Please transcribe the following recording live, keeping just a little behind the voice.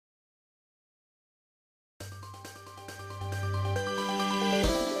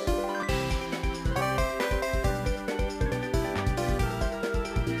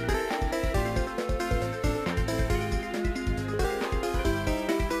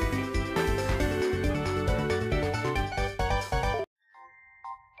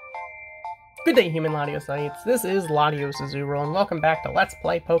Good day, human Latiosites. This is LatiosAzurill, and welcome back to Let's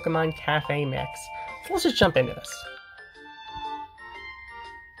Play Pokemon Cafe Mix. So let's just jump into this.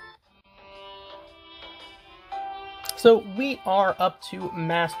 So we are up to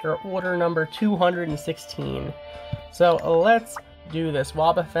Master Order number 216. So let's do this.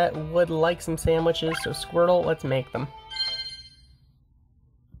 Wobbuffet would like some sandwiches, so Squirtle, let's make them.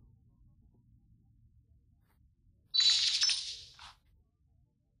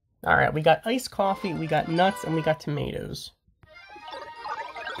 Alright, we got iced coffee, we got nuts, and we got tomatoes.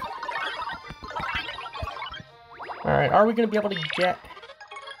 Alright, are we going to be able to get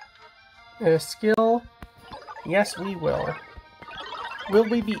a skill? Yes, we will. Will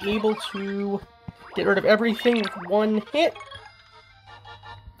we be able to get rid of everything with one hit?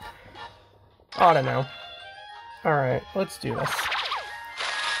 I don't know. Alright, let's do this.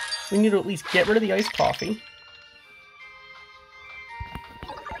 We need to at least get rid of the iced coffee.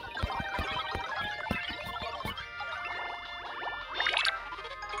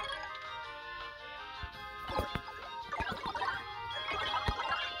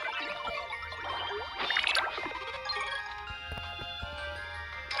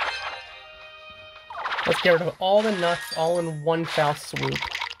 Let's get rid of all the nuts, all in one foul swoop.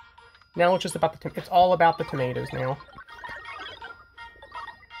 Now it's just about it's all about the tomatoes now.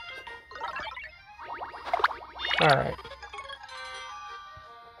 Alright.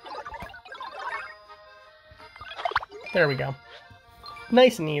 There we go.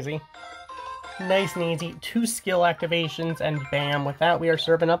 Nice and easy. Nice and easy. 2 skill activations, and bam, with that we are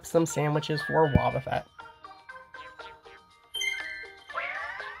serving up some sandwiches for Wobbuffet.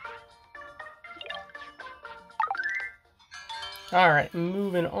 Alright,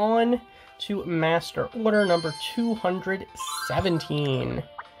 moving on to Master Order number 217.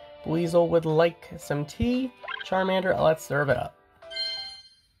 Weasel would like some tea. Charmander, let's serve it up.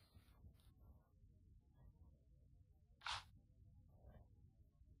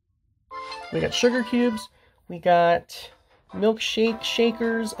 We got sugar cubes, we got milkshake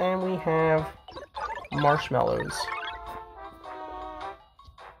shakers, and we have marshmallows.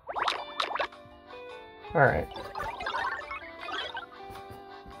 Alright.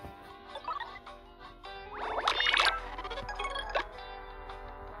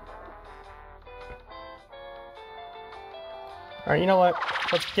 Alright, you know what?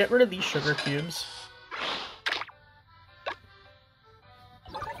 Let's get rid of these sugar cubes.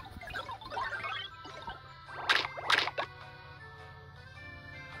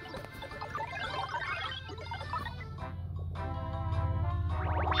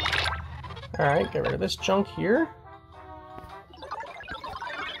 Alright, get rid of this junk here.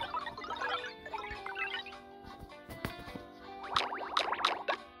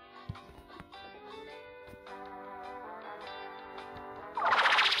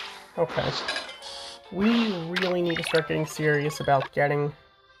 Okay. We really need to start getting serious about getting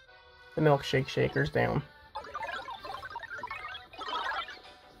the milkshake shakers down.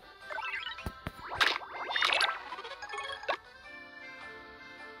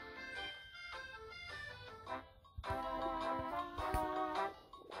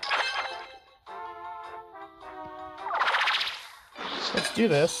 Let's do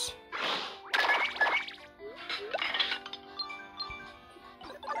this.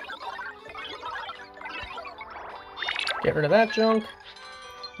 Get rid of that junk.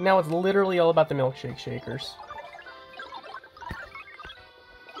 Now it's literally all about the milkshake shakers.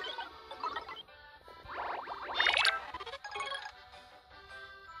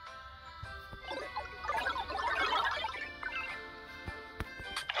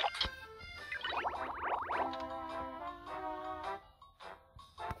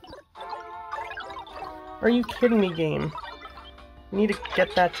 Are you kidding me, game? We need to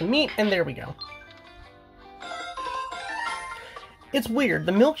get that to meet, and there we go. It's weird,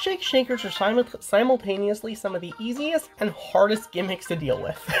 the milkshake shakers are simultaneously some of the easiest and hardest gimmicks to deal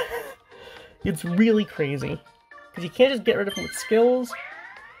with. It's really crazy, because you can't just get rid of them with skills,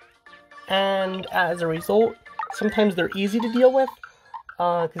 and as a result, sometimes they're easy to deal with,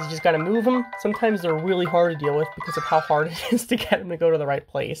 because you just gotta move them. Sometimes they're really hard to deal with because of how hard it is to get them to go to the right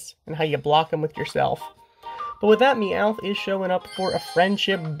place, and how you block them with yourself. But with that, Meowth is showing up for a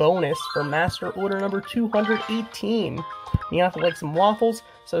friendship bonus for Master Order number 218. Meowth would like some waffles,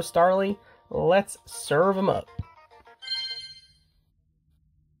 so Starly, let's serve them up.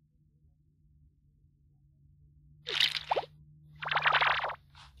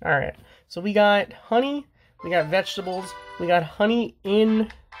 Alright, so we got honey, we got vegetables, we got honey in,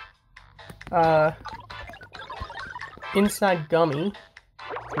 inside gummy,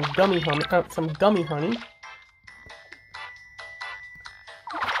 some gummy honey.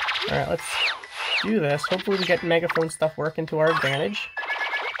 Alright, let's do this. Hopefully we get megaphone stuff working to our advantage.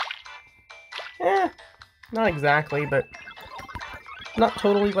 Not exactly, but not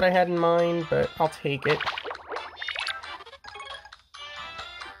totally what I had in mind, but I'll take it.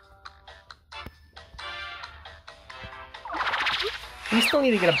 We still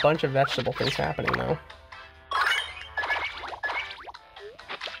need to get a bunch of vegetable things happening, though.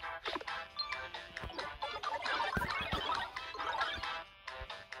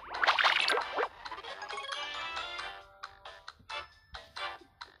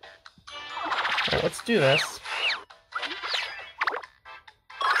 Alright, let's do this.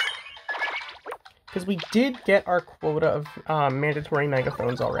 Because we did get our quota of mandatory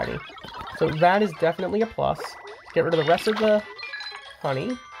megaphones already. So that is definitely a plus. Let's get rid of the rest of the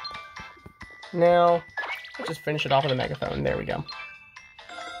honey. Now, let's just finish it off with a megaphone. There we go.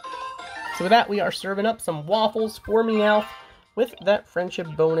 So with that, we are serving up some waffles for Meowth with that friendship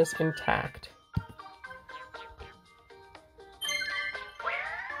bonus intact.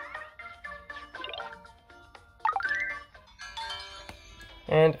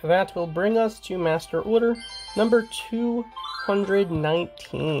 And that will bring us to Master Order number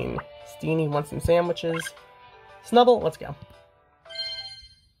 219. Steenie wants some sandwiches. Snubble, let's go.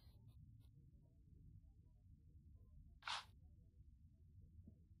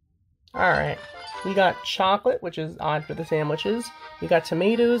 Alright, we got chocolate, which is odd for the sandwiches. We got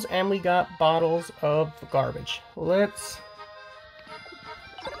tomatoes, and we got bottles of garbage. Let's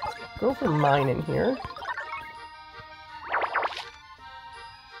go for mine in here.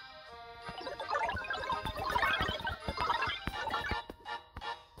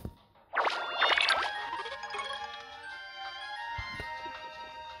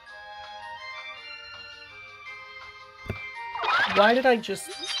 Why did I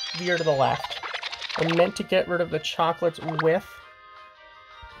just veer to the left? I meant to get rid of the chocolates with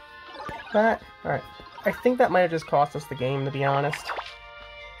that. Alright. I think that might have just cost us the game, to be honest.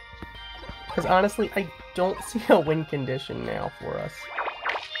 Because honestly, I don't see a win condition now for us.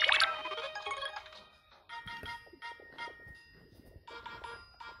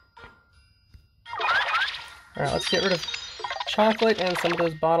 Alright, let's get rid of chocolate and some of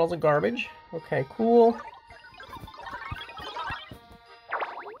those bottles of garbage. Okay, cool.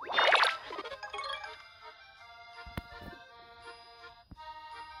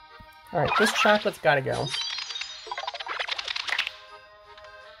 Alright, this chocolate's gotta go.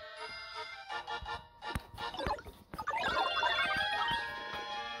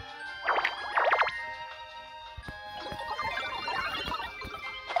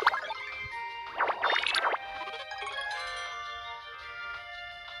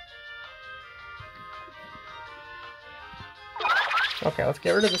 Okay, let's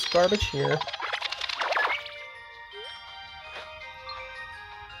get rid of this garbage here.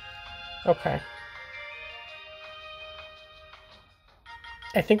 Okay.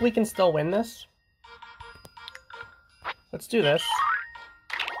 I think we can still win this. Let's do this.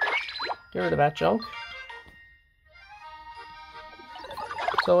 Get rid of that junk.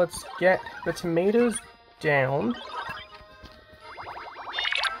 So let's get the tomatoes down.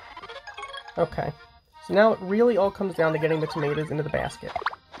 Okay. So now it really all comes down to getting the tomatoes into the basket.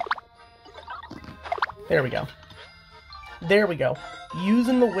 There we go. There we go.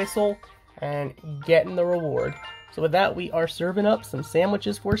 Using the whistle and getting the reward. So with that, we are serving up some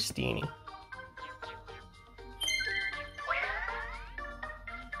sandwiches for Steenie.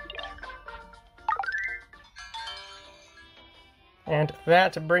 And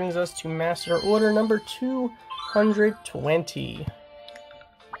that brings us to Master Order number 220.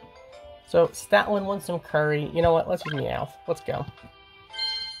 So Statland wants some curry. You know what? Let's use Meowth. Let's go.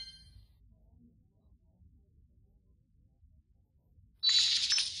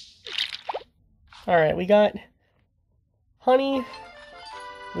 Alright, we got honey,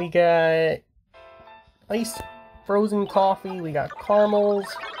 we got iced frozen coffee, we got caramels.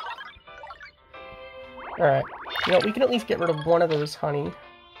 Alright, you know, we can at least get rid of one of those honey.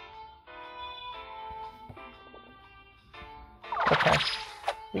 Okay,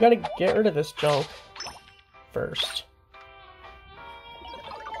 we gotta get rid of this junk first.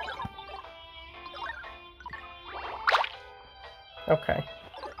 Okay.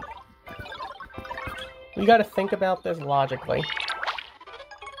 We gotta think about this logically.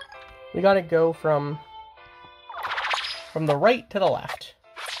 We gotta go from the right to the left.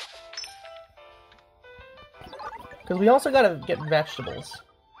 Because we also gotta get vegetables.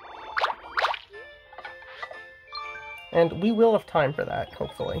 And we will have time for that,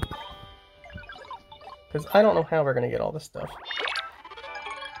 hopefully. Because I don't know how we're gonna get all this stuff.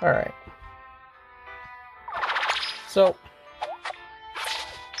 Alright. So,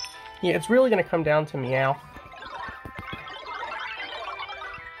 Yeah, it's really going to come down to Meow.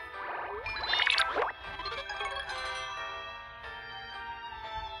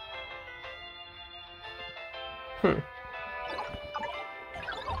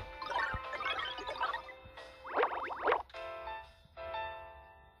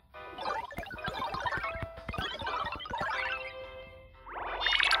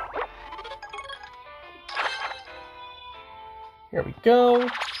 Here we go.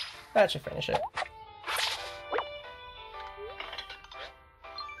 That should finish it.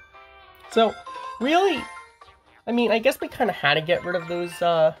 So, really, I mean, I guess we kind of had to get rid of those,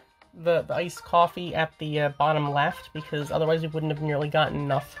 the iced coffee at the bottom left, because otherwise we wouldn't have nearly gotten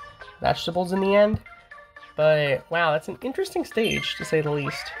enough vegetables in the end. But, wow, that's an interesting stage, to say the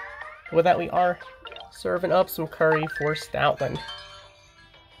least. With that, we are serving up some curry for Stoutland.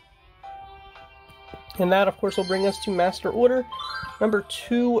 And that, of course, will bring us to Master Order number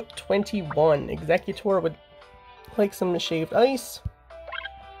 221. Executor would like some shaved ice.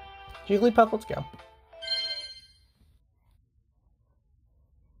 Jigglypuff, let's go.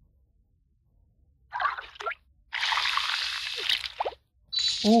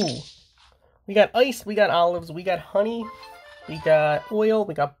 Ooh. We got ice, we got olives, we got honey, we got oil,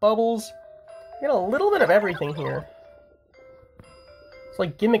 we got bubbles. We got a little bit of everything here. It's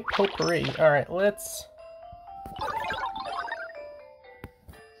like gimmick potpourri. Alright, let's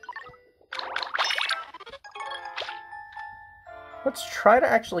try to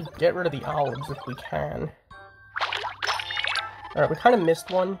actually get rid of the olives if we can. Alright, we kind of missed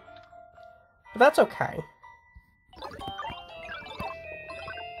one. But that's okay.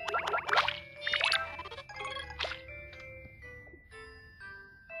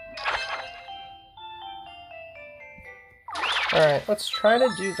 Alright, let's try to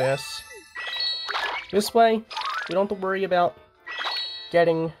do this. This way, we don't have to worry about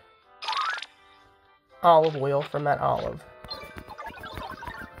getting olive oil from that olive.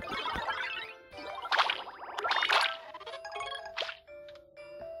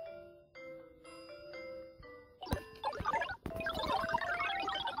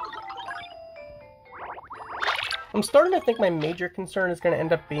 I'm starting to think my major concern is going to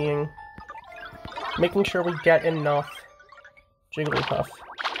end up being making sure we get enough Jigglypuff.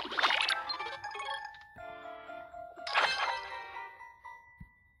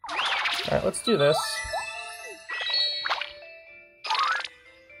 Alright, let's do this.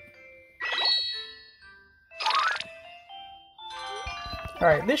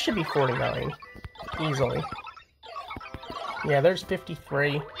 Alright, this should be 49. Easily. Yeah, there's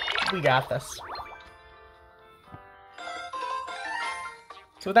 53. We got this.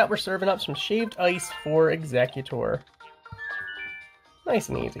 So with that, we're serving up some shaved ice for Executor. Nice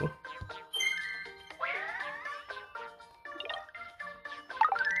and easy.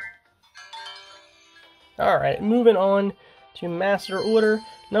 Alright, moving on to Master Order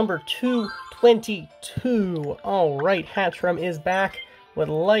number 222. Alright, Hatchram is back. Would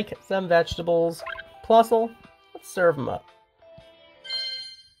like some vegetables. Plusle, let's serve them up.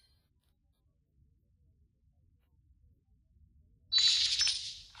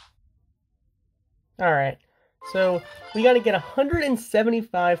 Alright, so we gotta get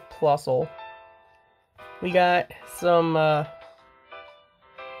 175 Plusle. We got some,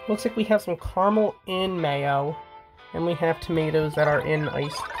 looks like we have some caramel in mayo, and we have tomatoes that are in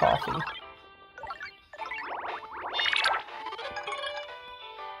iced coffee.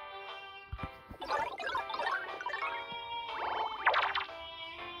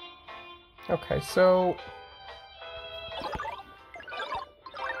 Okay, so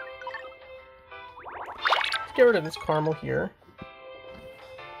let's get rid of this caramel here.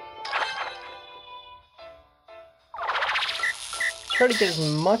 Try to get as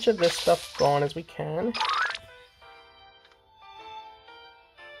much of this stuff gone as we can.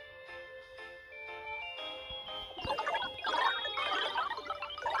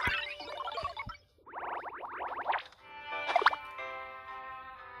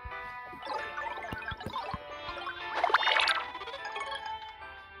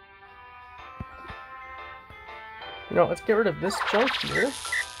 You know, let's get rid of this junk here.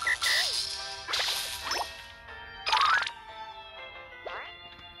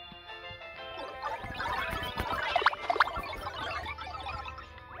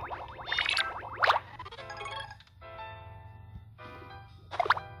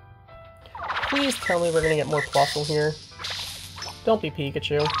 Please tell me we're gonna get more Plusle here. Don't be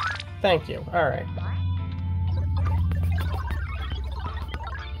Pikachu. Thank you. Alright.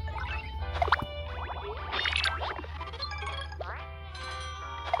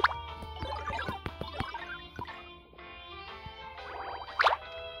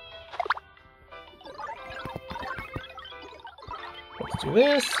 do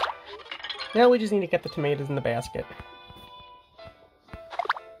this. Now we just need to get the tomatoes in the basket.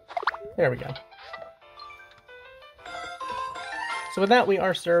 There we go. So with that, we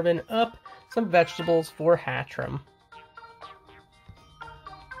are serving up some vegetables for Hatchram.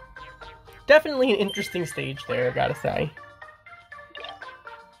 Definitely an interesting stage there, I gotta say.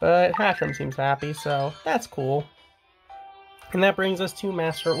 But Hatchram seems happy, so that's cool. And that brings us to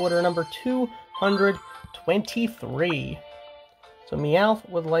Master Order number 223. So Meowth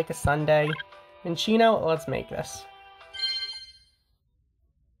would like a sundae. And Chino, let's make this.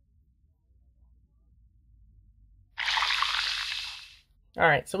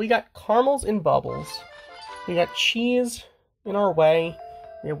 Alright, so we got caramels and bubbles. We got cheese in our way.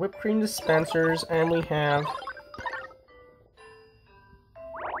 We have whipped cream dispensers, and we have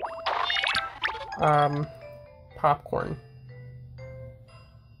popcorn.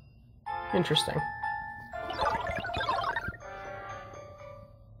 Interesting.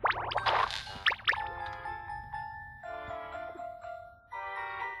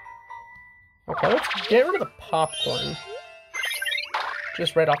 Okay, let's get rid of the popcorn.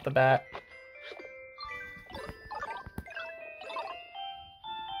 Just right off the bat.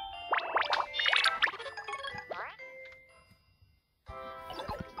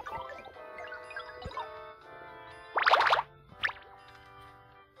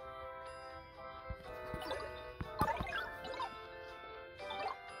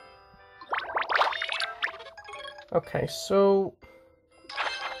 Okay, so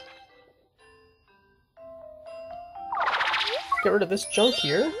get rid of this junk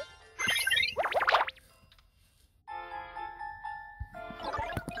here.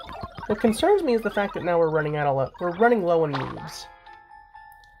 What concerns me is the fact that now we're running low on moves.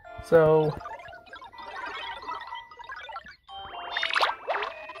 So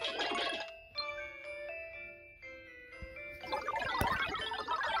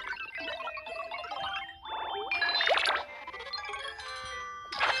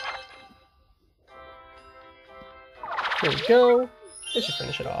here we go. This should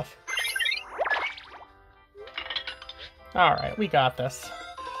finish it off. Alright, we got this.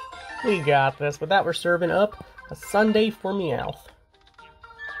 We got this. With that, we're serving up a sundae for Meowth.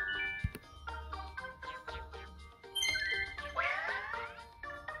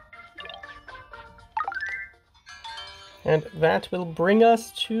 And that will bring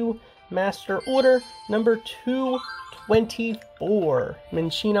us to Master Order number 224.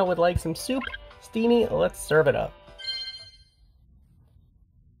 Minccino would like some soup. Steamy, let's serve it up.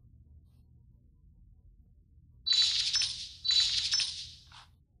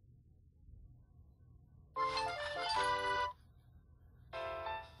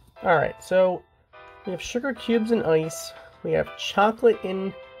 Alright, so we have sugar cubes and ice. We have chocolate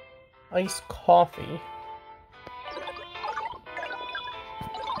in iced coffee.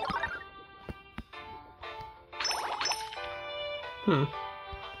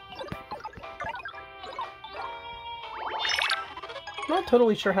 Not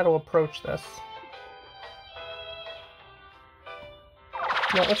totally sure how to approach this.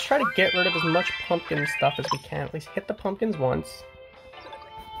 Now, let's try to get rid of as much pumpkin stuff as we can. At least hit the pumpkins once.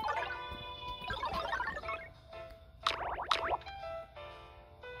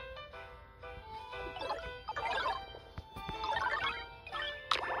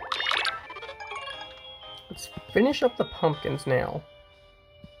 Let's finish up the pumpkins now.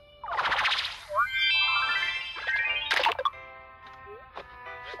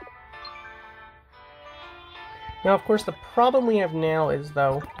 Now, of course, the problem we have now is,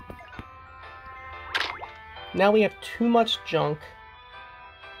 though, now we have too much junk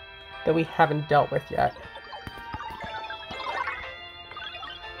that we haven't dealt with yet.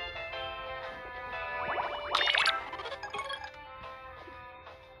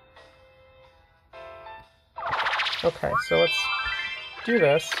 Okay, so let's do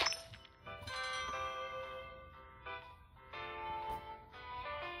this.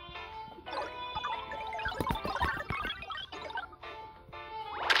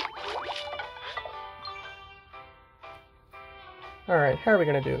 Alright, how are we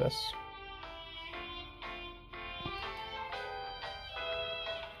going to do this?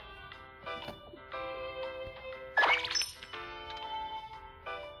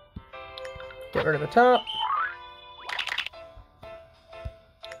 Get rid of the top.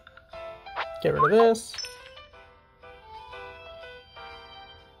 Get rid of this.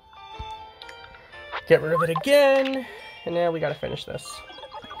 Get rid of it again. And now we gotta finish this.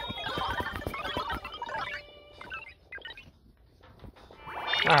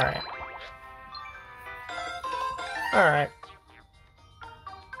 Alright. Alright.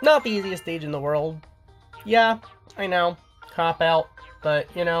 Not the easiest stage in the world. Yeah, I know. Cop out.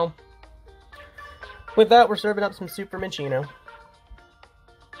 But, you know, with that, we're serving up some Super Minccino.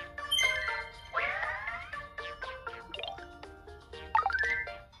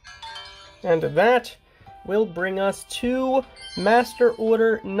 And that will bring us to Master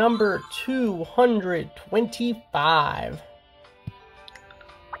Order number 225.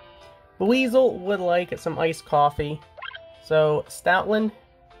 Weasel would like some iced coffee. So, Stoutland,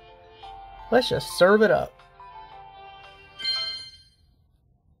 let's just serve it up.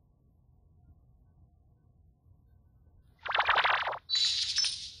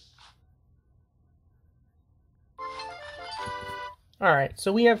 Alright,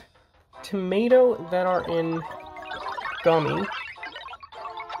 so we have tomato that are in gummy.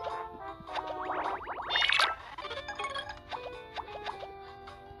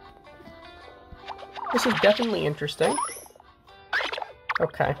 This is definitely interesting.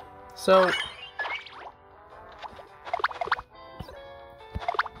 Okay, so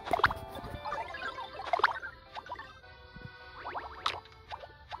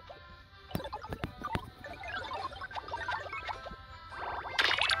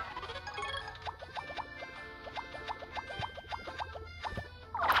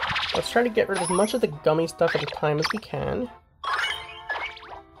let's try to get rid of as much of the gummy stuff at a time as we can.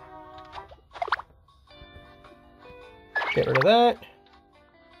 Get rid of that.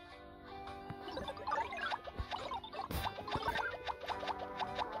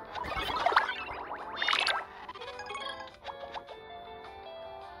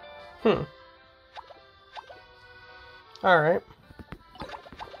 Alright.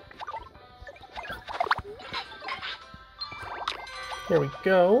 Here we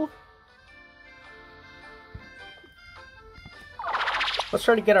go. Let's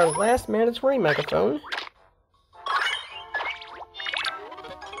try to get our last mandatory megaphone.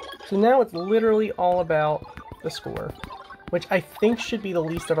 So now it's literally all about the score, which I think should be the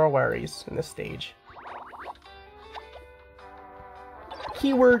least of our worries in this stage.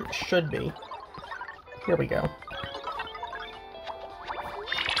 Keyword should be. Here we go.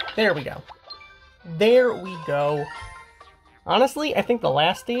 There we go. There we go. Honestly, I think the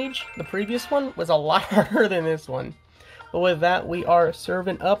last stage, the previous one, was a lot harder than this one. But with that, we are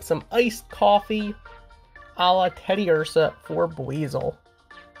serving up some iced coffee a la Teddy Ursa for Weasel.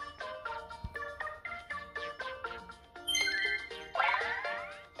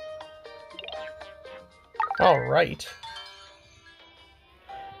 Alright.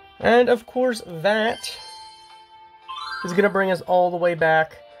 And of course, that is going to bring us all the way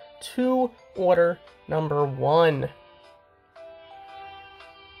back to order number 1.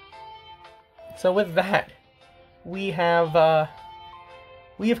 So with that, we have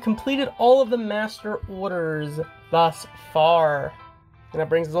completed all of the master orders thus far. And that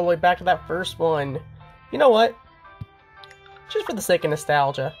brings us all the way back to that first one. You know what? Just for the sake of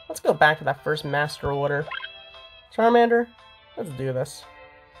nostalgia, let's go back to that first master order. Charmander, let's do this.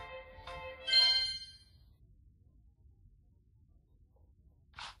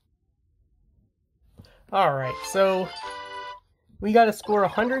 Alright, so we got to score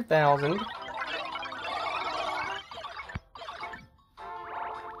 100,000.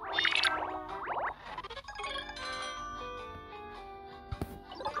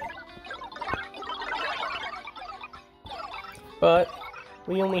 But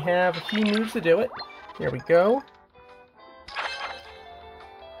we only have a few moves to do it. Here we go.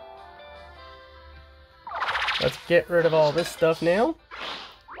 Let's get rid of all this stuff now.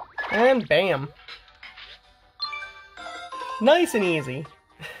 And bam. Nice and easy.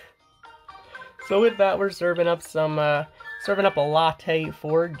 So with that, we're serving up a latte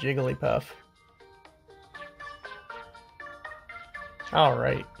for Jigglypuff.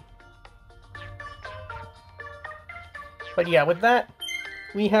 Alright. But yeah, with that,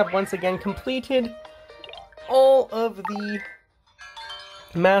 we have once again completed all of the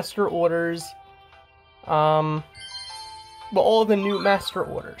master orders. Well, all of the new master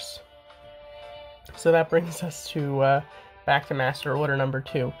orders. So that brings us to back to master order number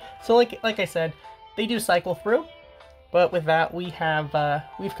 2. So like I said, they do cycle through, but with that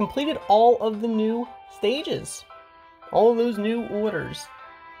we've completed all of the new stages, all of those new orders,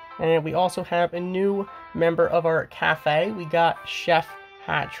 and we also have a new member of our cafe. We got Chef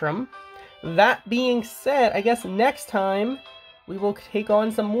Hatchram. That being said, I guess next time we will take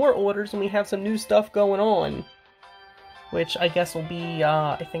on some more orders and we have some new stuff going on, which I guess will be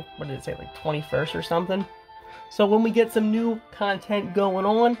I think, what did it say, like 21st or something? So when we get some new content going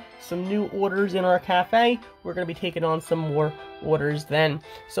on, some new orders in our cafe, we're going to be taking on some more orders then.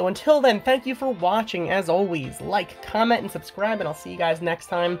 So until then, thank you for watching. As always, like, comment, and subscribe, and I'll see you guys next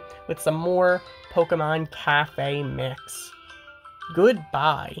time with some more Pokemon Cafe Mix.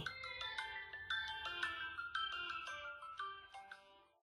 Goodbye.